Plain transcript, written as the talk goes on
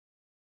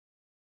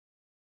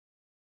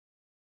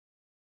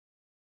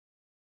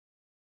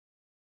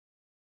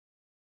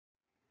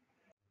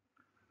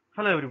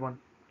Hello everyone,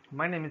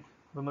 my name is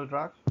Vimal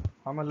Raj.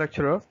 I'm a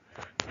lecturer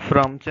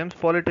from James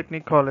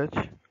Polytechnic College,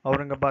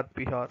 Aurangabad,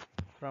 Bihar,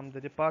 from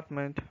the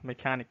department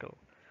Mechanical.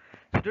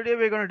 So today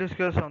we're going to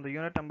discuss on the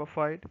unit number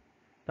 5,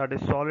 that is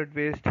solid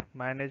waste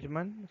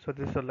management. So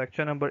this is a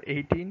lecture number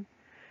 18,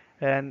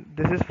 and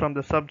this is from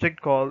the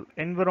subject called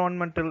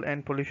Environmental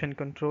and Pollution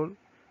Control,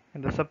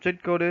 and the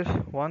subject code is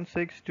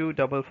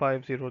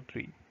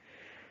 1625503.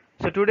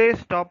 So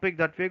today's topic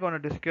that we're going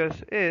to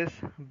discuss is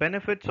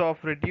benefits of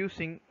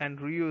reducing and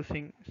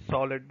reusing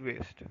solid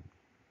waste.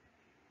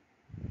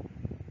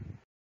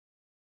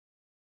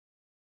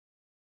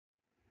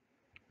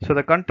 So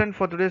the content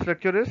for today's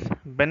lecture is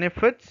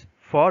benefits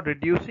for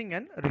reducing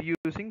and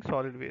reusing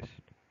solid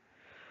waste.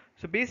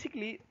 So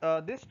basically,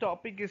 this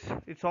topic is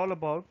it's all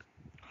about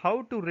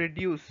how to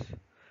reduce,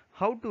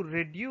 how to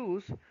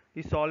reduce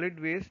the solid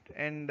waste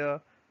and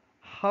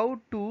how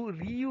to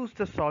reuse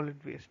the solid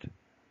waste.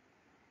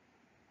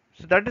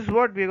 So that is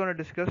what we're going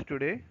to discuss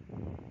today.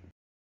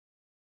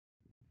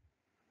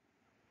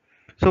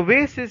 So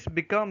waste is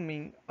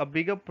becoming a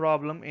bigger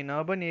problem in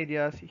urban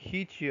areas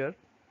each year.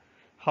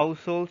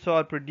 Households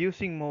are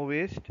producing more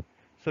waste,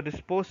 so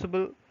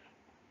disposable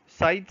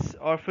sites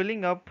are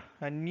filling up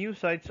and new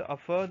sites are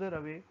further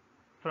away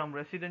from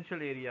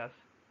residential areas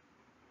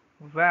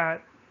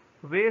where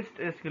waste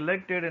is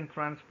collected and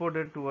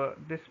transported to a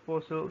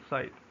disposal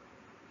site.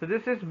 So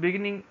this is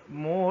beginning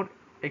more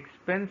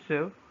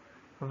expensive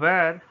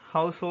where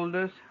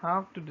householders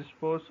have to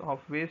dispose of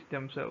waste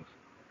themselves.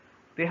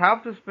 They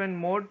have to spend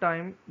more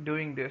time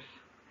doing this.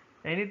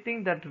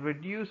 Anything that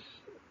reduces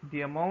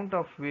the amount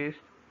of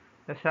waste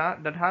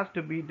that has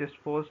to be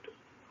disposed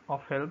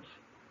of helps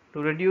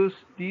to reduce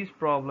these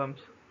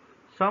problems.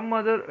 Some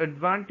other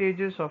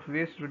advantages of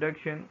waste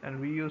reduction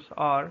and reuse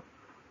are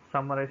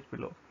summarized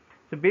below.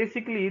 So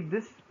basically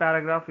this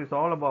paragraph is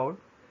all about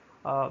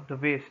the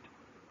waste.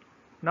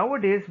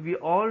 Nowadays we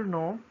all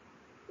know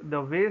the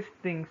waste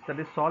things, that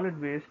is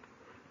solid waste,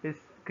 is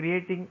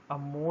creating a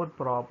more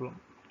problem.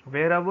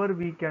 Wherever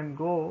we can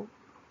go,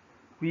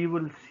 we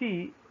will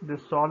see the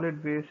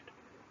solid waste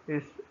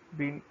is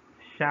being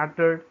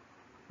shattered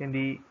in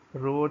the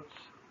roads,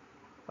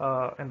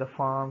 in the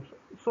farms,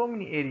 so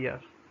many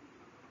areas.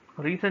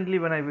 Recently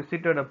when I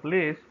visited a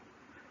place,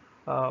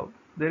 uh,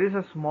 there is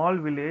a small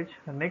village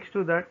and next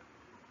to that,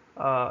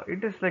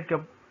 it is like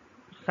a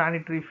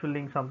sanitary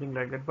filling, something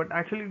like that, but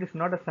actually it is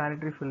not a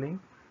sanitary filling,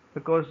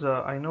 because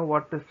I know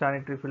what is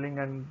sanitary filling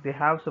and they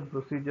have some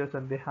procedures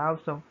and they have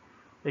some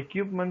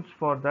equipments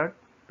for that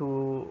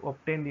to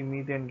obtain the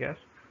methane gas.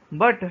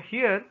 But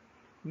here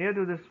near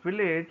to this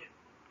village,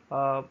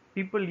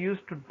 people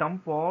used to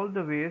dump all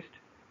the waste,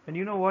 and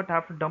you know what,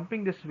 after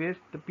dumping this waste,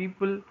 the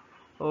people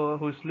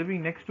who's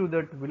living next to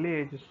that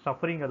village is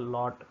suffering a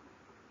lot,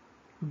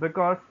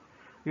 because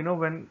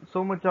when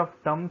so much of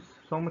dumps,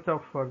 so much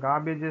of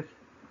garbages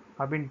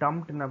have been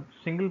dumped in a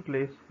single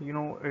place,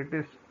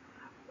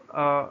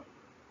 uh,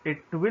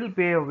 it will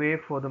pay a way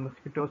for the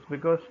mosquitoes,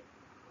 because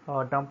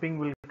dumping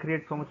will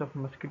create so much of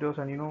mosquitoes,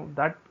 and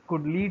that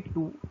could lead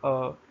to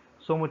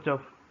so much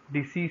of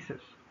diseases,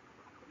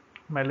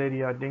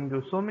 malaria,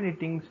 dengue, so many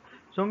things,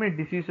 so many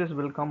diseases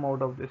will come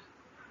out of this.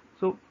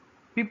 So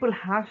people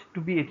has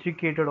to be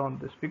educated on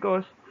this,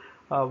 because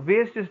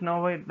waste is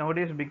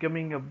nowadays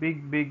becoming a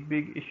big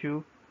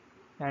issue,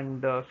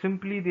 and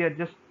simply they are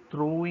just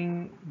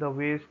throwing the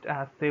waste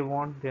as they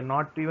want. They're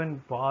not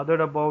even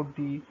bothered about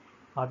the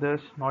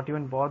others, not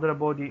even bothered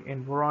about the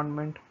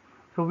environment.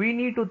 So we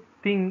need to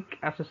think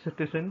as a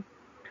citizen.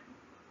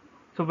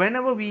 So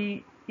whenever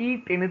we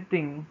eat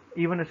anything,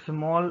 even a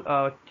small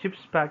chips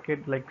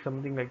packet, like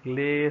something like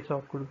Lay's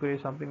or Kurkure,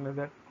 something like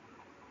that,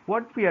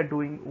 what we are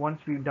doing once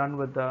we're done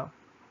with the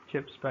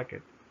chips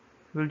packet,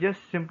 we'll just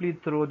simply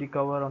throw the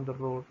cover on the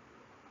road.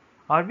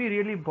 Are we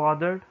really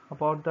bothered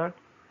about that?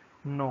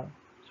 No.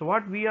 So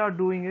what we are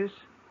doing is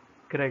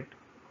correct.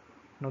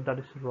 No, that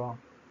is wrong.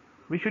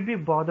 We should be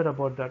bothered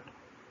about that.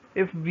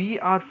 If we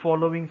are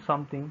following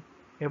something,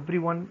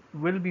 everyone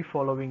will be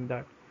following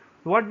that.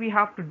 What we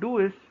have to do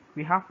is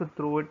we have to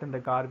throw it in the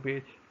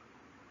garbage.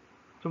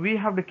 So we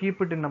have to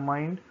keep it in the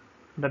mind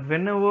that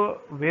whenever,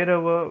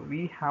 wherever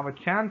we have a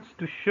chance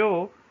to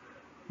show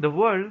the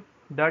world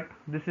that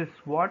this is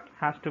what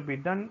has to be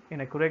done in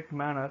a correct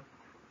manner,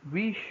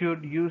 we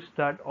should use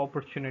that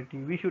opportunity.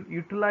 We should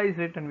utilize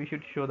it and we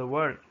should show the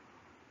world.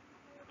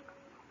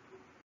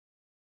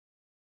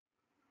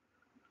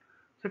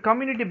 So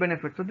community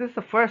benefits. So this is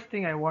the first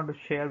thing I want to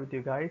share with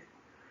you guys.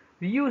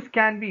 Reuse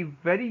can be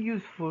very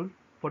useful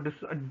for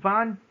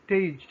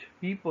disadvantaged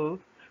people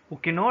who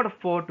cannot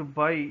afford to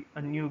buy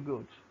a new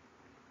goods.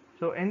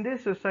 So in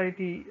this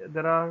society,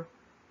 there are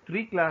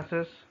three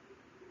classes,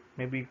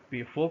 maybe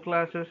be four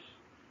classes.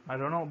 I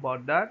don't know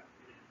about that.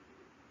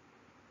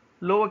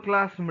 Lower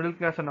class, middle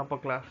class, and upper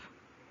class.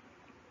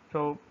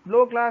 So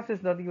lower class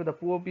is nothing but the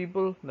poor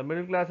people. The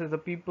middle class is the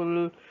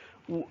people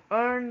who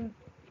earn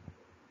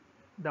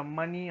the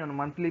money on a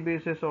monthly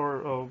basis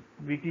or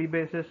weekly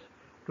basis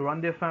to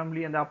run their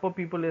family, and the upper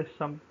people is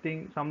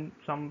something,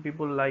 some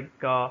people like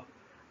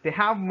They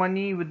have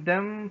money with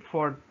them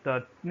for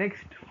the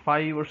next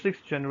 5 or 6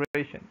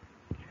 generation.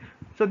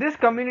 So this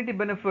community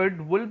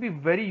benefit will be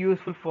very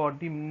useful for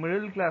the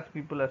middle class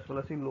people as well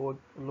as the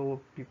lower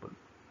people.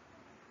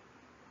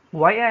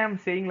 Why I am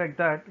saying like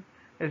that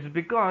is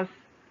because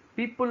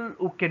people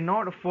who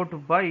cannot afford to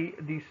buy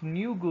these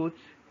new goods,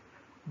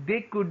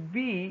 they could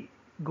be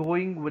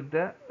going with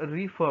the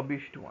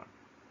refurbished one.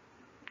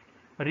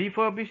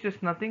 Refurbished is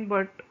nothing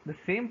but the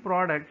same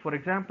product. For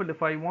example,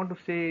 if I want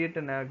to say it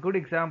in a good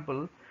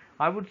example,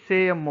 I would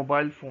say a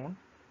mobile phone.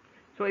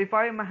 So if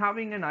I am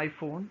having an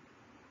iPhone,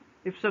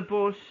 if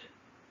suppose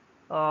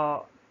uh,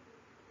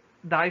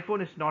 the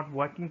iPhone is not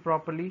working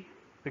properly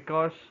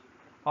because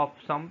of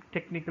some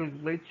technical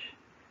glitch,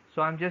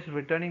 so I'm just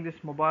returning this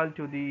mobile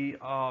to the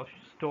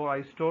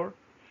iStore.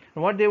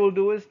 And what they will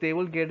do is they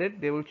will get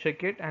it, they will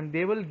check it, and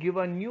they will give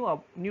a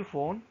new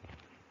phone,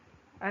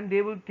 and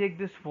they will take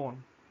this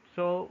phone.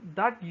 So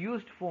that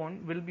used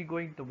phone will be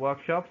going to the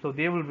workshop, so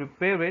they will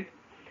repair it,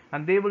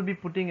 and they will be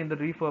putting in the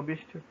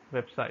refurbished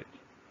websites.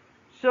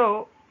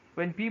 So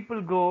when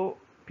people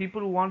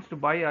who wants to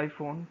buy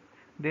iPhone,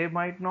 they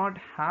might not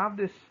have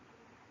this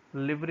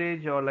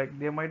leverage, or like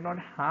they might not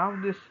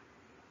have this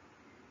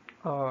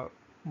uh,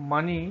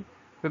 money,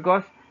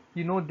 because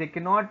they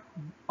cannot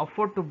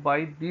afford to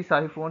buy these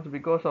iPhones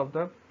because of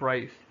the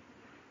price.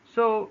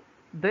 So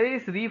there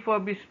is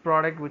refurbished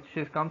product which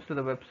comes to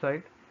the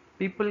website.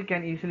 People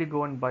can easily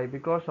go and buy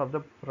because of the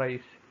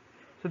price.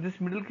 So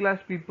this middle class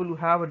people who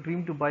have a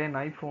dream to buy an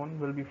iPhone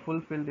will be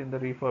fulfilled in the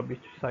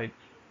refurbished sites.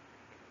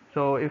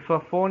 So if a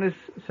phone is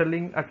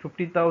selling at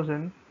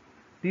 50,000,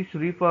 these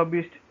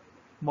refurbished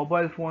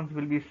mobile phones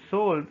will be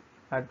sold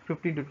at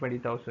 15 to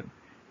 20,000.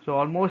 So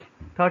almost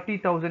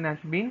 30,000 has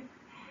been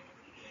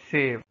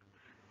saved.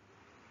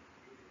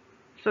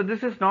 So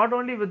this is not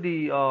only with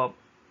the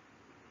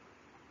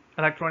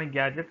electronic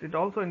gadgets, it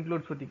also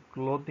includes with the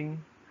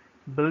clothing,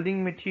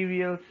 building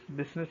materials,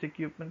 business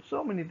equipment.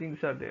 So many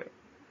things are there.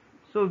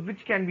 So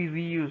which can be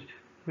reused,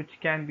 which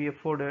can be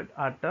afforded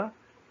at a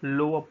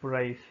lower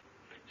price.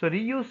 So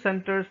reuse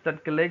centers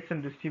that collects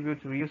and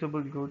distributes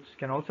reusable goods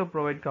can also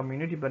provide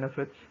community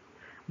benefits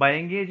by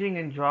engaging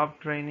in job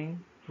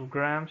training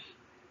programs,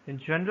 in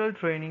general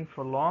training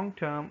for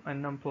long-term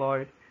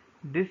unemployed,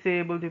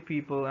 disabled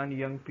people and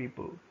young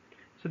people.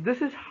 So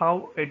this is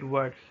how it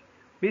works.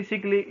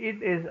 Basically,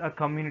 it is a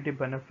community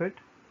benefit.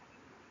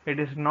 It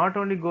is not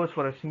only goes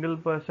for a single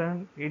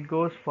person, it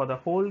goes for the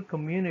whole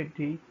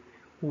community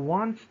who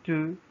wants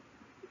to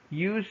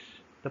use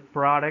the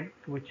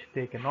product which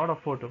they cannot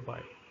afford to buy.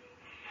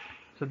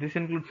 So this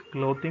includes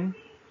clothing,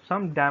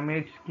 some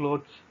damaged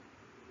clothes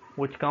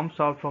which comes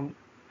out from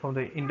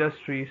the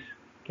industries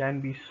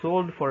can be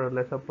sold for a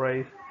lesser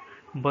price.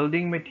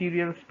 Building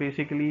materials,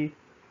 basically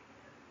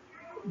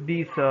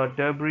these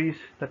debris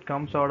that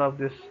comes out of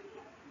this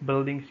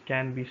buildings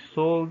can be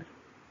sold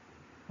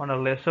on a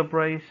lesser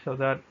price so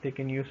that they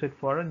can use it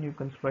for a new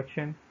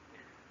construction.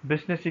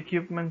 Business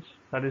equipments,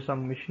 that is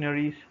some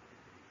machineries,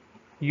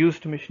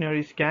 used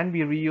machineries can be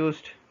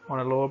reused on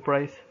a lower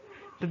price.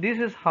 So this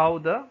is how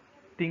the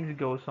things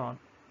goes on.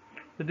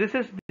 So this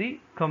is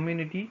the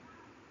community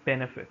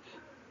benefits.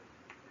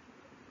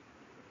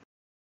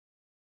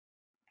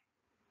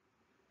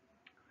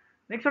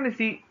 Next one is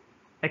the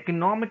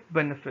economic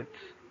benefits.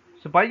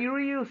 So by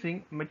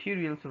reusing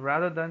materials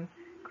rather than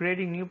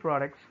creating new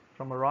products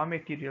from raw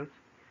materials,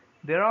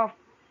 there are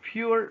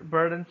fewer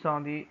burdens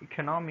on the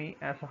economy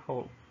as a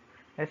whole,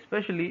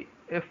 especially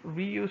if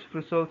reuse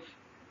results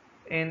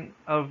in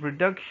a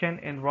reduction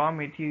in raw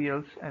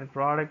materials and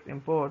product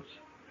imports.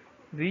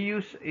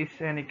 Reuse is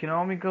an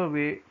economical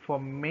way for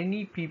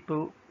many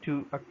people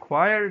to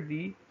acquire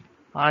the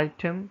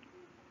item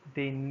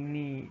they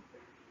need.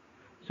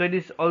 So it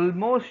is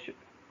almost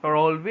or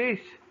always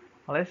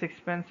less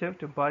expensive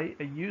to buy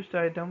a used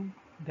item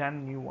than a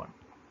new one.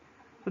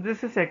 So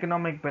this is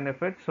economic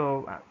benefit.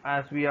 So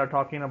as we are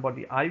talking about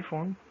the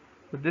iPhone,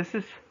 so this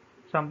is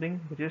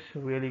something which is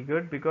really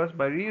good because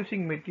by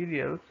reusing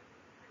materials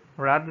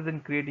rather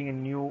than creating a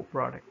new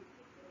product.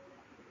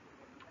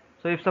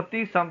 So if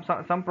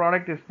some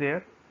product is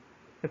there,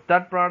 if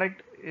that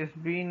product is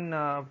being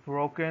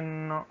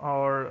broken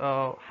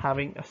or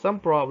having some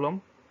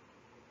problem,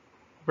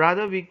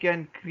 rather we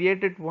can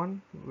create it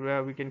one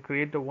where we can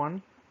create the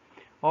one,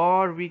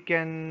 or we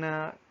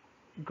can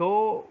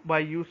go by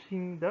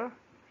using the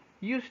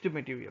used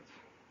materials.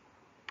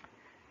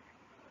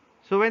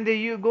 So when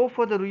you go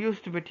for the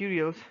reused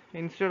materials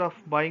instead of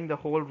buying the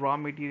whole raw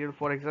material,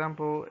 for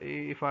example,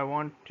 if I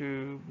want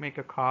to make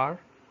a car,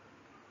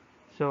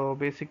 so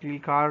basically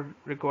car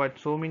required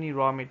so many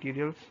raw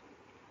materials.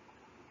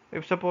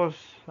 If suppose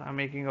I'm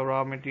making a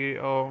raw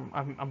material, or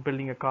I'm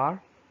building a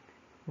car,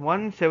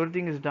 once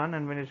everything is done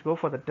and when it's go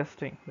for the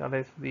testing, that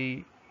is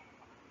the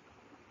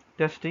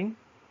testing,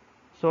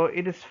 so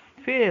it is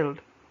failed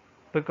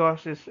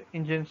because its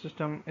engine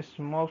system is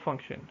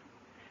malfunctioned.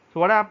 So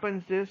what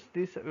happens is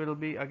this will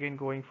be again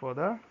going for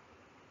the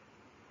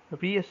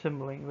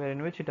reassembling, where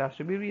in which it has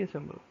to be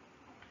reassembled.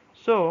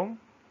 So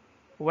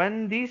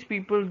when these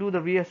people do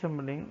the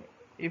reassembling,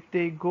 if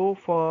they go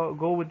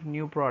with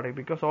new product,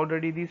 because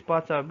already these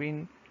parts have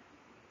been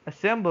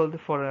assembled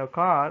for a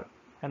car,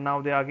 and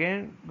now they are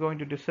again going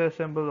to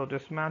disassemble or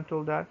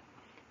dismantle that,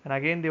 and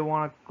again they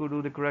want to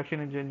do the correction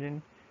in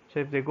engine. So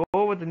if they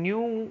go with the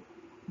new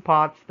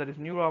parts, that is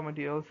new raw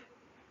materials,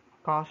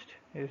 cost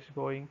is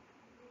going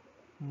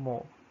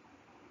more.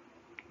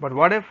 But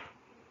what if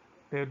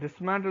they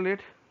dismantle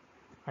it,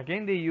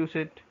 again they use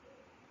it,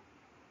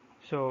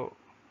 so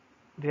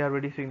they are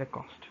reducing the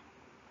cost.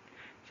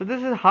 So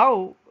this is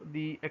how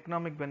the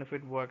economic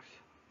benefit works.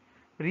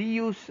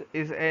 Reuse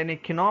is an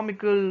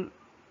economical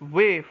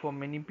way for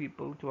many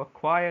people to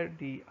acquire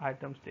the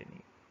items they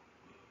need.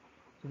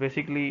 So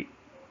basically,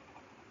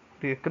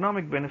 the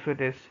economic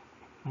benefit is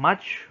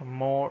much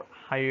more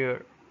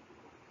higher.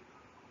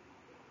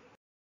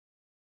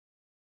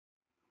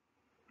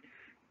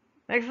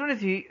 Next one is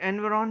the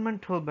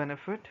environmental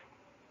benefit.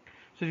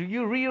 So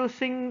you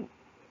reusing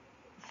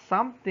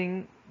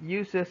something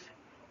uses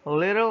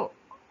little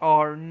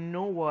or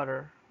no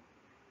water,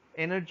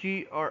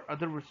 energy, or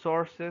other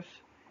resources,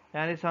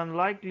 and is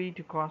unlikely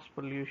to cause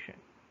pollution.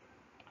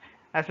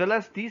 As well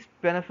as these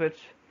benefits,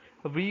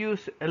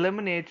 reuse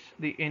eliminates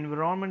the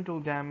environmental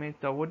damage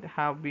that would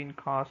have been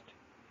caused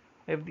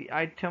if the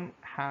item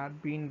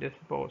had been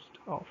disposed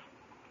of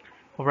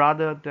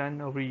rather than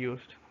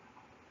reused.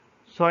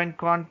 So in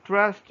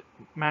contrast,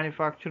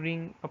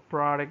 manufacturing a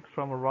product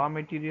from a raw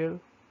material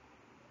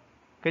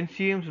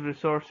consumes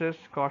resources,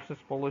 causes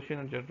pollution,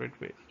 and generates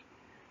waste,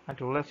 and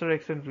to a lesser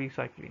extent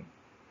recycling.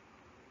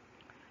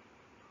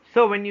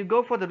 So when you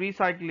go for the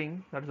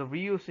recycling, that is the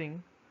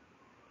reusing,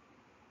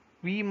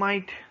 we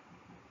might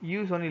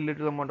use only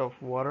little amount of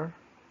water,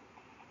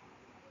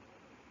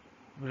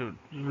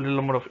 little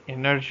amount of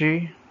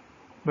energy,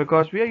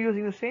 because we are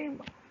using the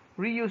same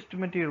reused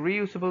material,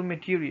 reusable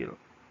material.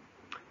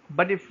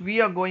 But if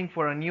we are going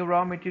for a new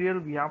raw material,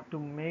 we have to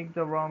make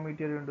the raw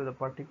material into the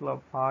particular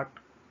part,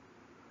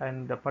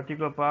 and the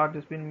particular part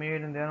has been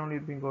made, and then only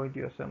it's been going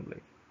to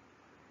assembly.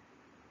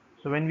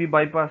 So when we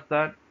bypass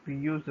that, we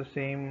use the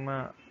same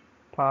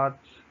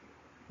parts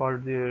for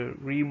the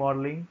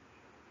remodeling.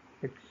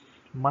 It's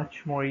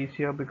much more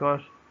easier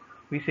because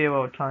we save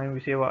our time,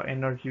 we save our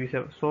energy, we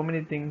save so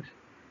many things,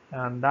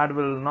 and that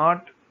will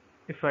not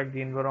affect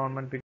the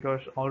environment,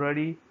 because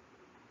already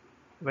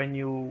when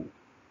you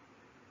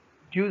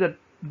do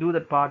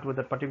that part with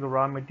a particular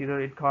raw material,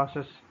 it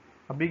causes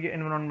a big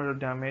environmental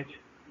damage.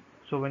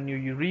 So when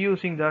you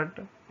reusing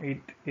that, it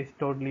is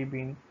totally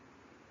being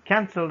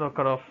cancelled or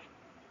cut off.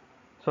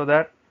 So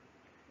that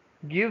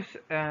gives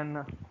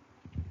a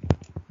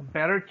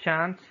better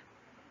chance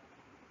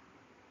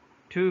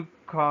to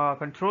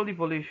control the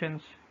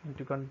pollutions and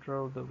to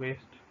control the waste.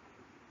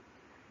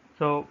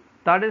 So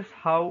that is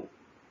how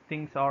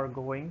things are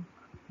going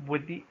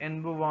with the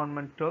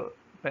environmental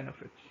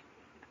benefits.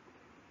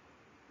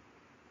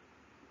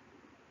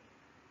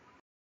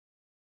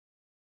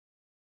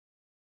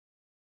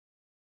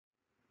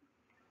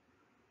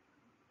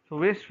 So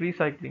waste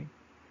recycling.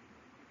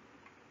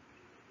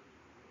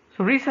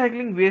 So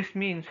recycling waste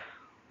means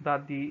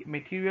that the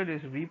material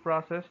is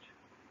reprocessed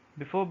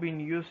before being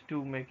used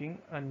to making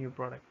a new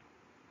product.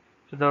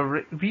 So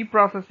the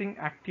reprocessing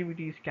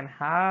activities can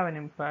have an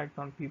impact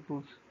on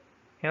people's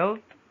health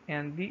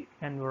and the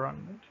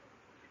environment.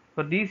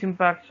 But these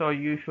impacts are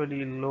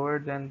usually lower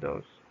than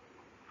those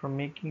from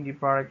making the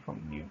product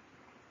from new.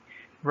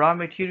 Raw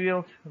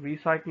materials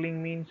recycling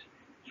means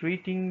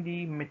treating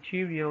the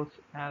materials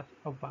as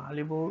a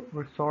valuable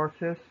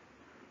resources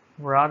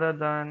rather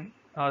than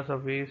as a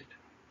waste.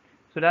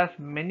 So it has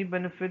many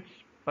benefits,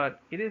 but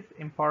it is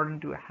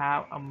important to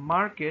have a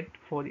market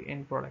for the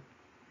end product.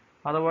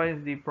 Otherwise,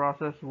 the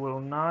process will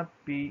not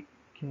be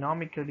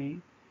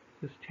economically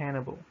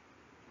sustainable.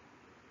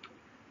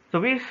 So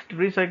waste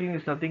recycling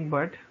is nothing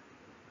but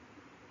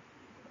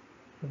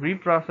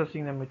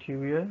reprocessing the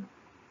material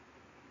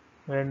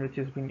when which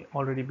has been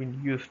already been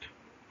used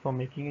for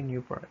making a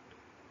new product.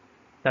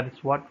 That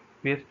is what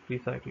waste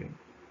recycling.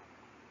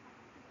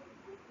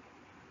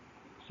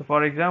 So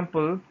for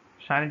example,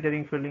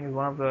 sanitary filling is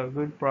one of the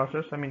good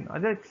process. I mean, I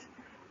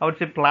would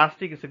say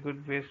plastic is a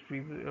good waste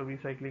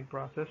recycling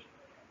process,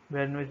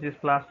 where which this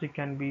plastic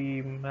can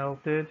be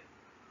melted,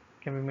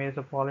 can be made as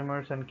a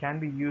polymers, and can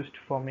be used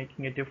for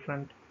making a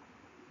different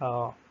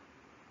uh,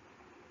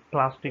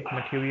 plastic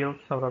materials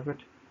out of it.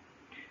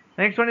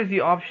 Next one is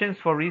the options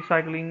for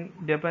recycling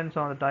depends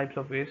on the types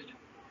of waste.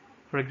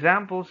 For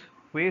examples,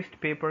 waste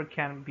paper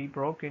can be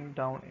broken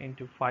down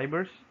into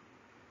fibers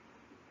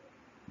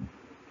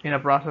in a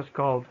process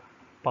called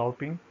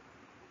pulping.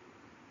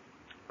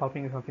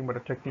 Pulping is nothing but a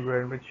technique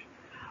in which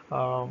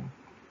um,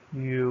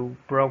 you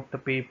broke the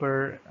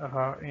paper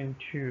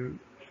into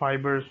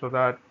fibers so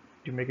that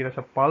you make it as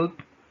a pulp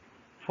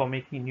for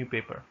making new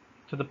paper.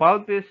 So the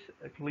pulp is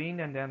cleaned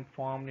and then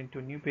formed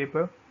into new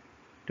paper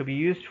to be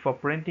used for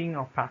printing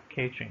or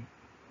packaging.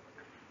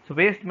 So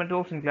waste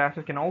metals and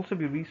glasses can also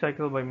be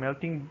recycled by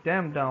melting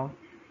them down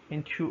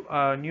into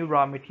new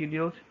raw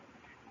materials.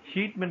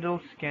 Sheet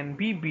metals can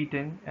be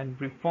beaten and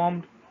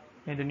reformed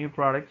into new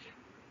products.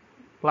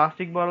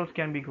 Plastic bottles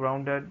can be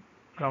ground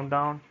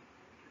down,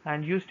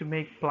 and used to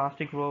make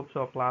plastic ropes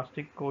or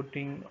plastic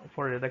coating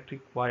for electric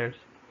wires.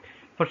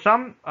 For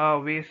some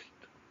waste,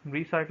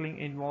 recycling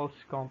involves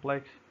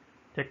complex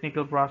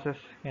technical process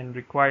and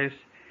requires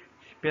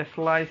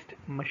specialized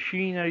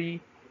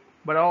machinery,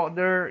 but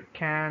other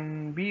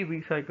can be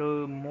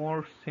recycled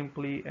more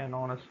simply and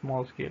on a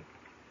small scale.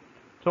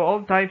 So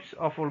all types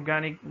of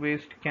organic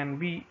waste can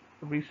be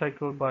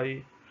recycled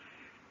by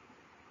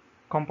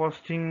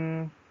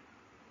composting,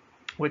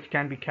 which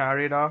can be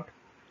carried out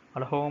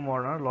at home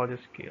or on a larger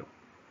scale.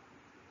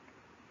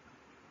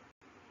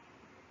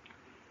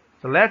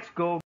 So let's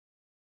go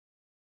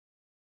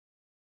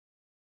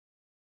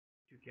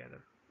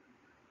together.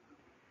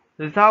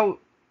 This is how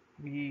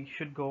we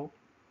should go,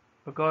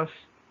 because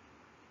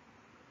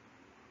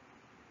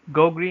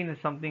go green is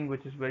something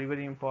which is very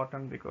very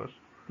important, because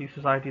the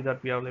society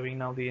that we are living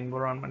now, the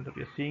environment that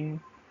we are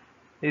seeing,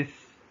 is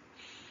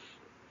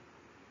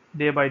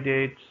day by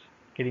day it's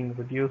getting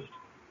reduced,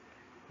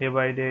 day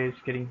by day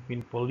it's getting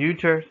being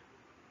polluted,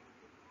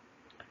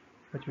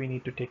 which we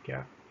need to take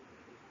care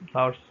of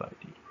our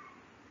society.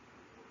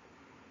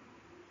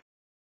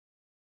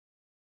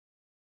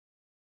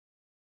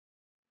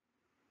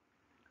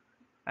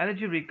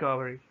 Energy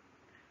recovery.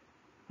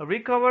 A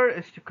recover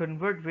is to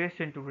convert waste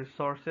into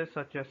resources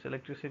such as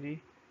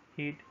electricity,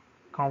 heat,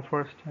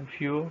 comfort, and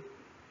fuel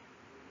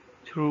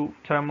through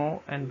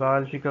thermal and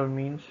biological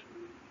means.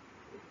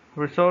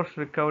 Resource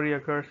recovery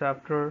occurs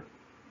after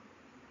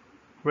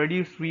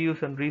reduce,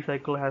 reuse, and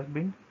recycle has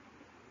been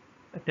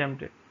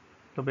attempted.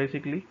 So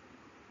basically,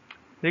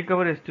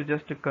 recover is to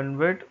just to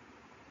convert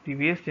the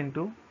waste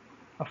into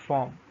a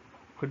form.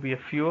 Could be a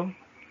fuel,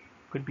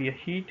 could be a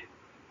heat,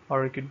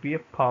 or it could be a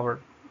power.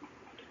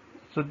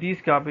 So these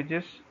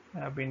garbages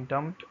have been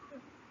dumped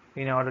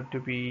in order to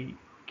be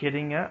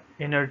getting a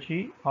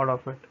energy out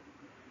of it.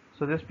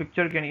 So this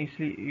picture can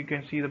easily, you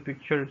can see the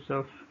picture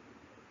itself.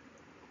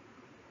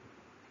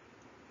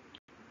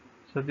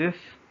 So this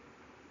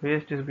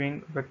waste is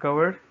being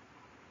recovered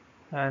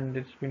and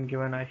it's been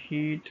given a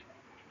heat,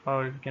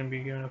 or it can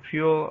be given a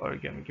fuel, or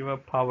it can be given a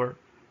power.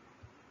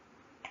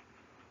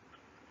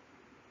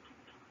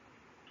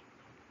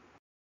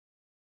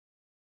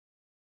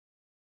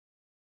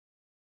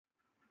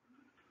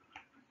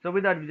 So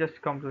with that, we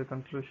just come to the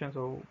conclusion.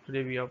 So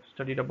today we have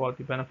studied about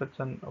the benefits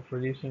of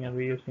reducing and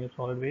reusing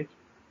solid waste.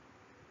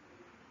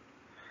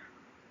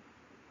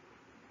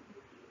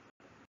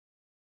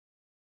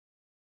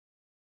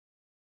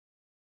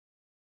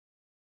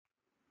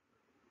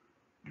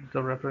 It's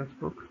a reference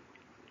book.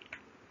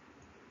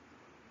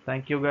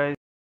 Thank you guys.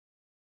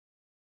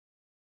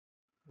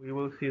 We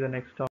will see the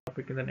next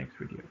topic in the next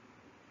video.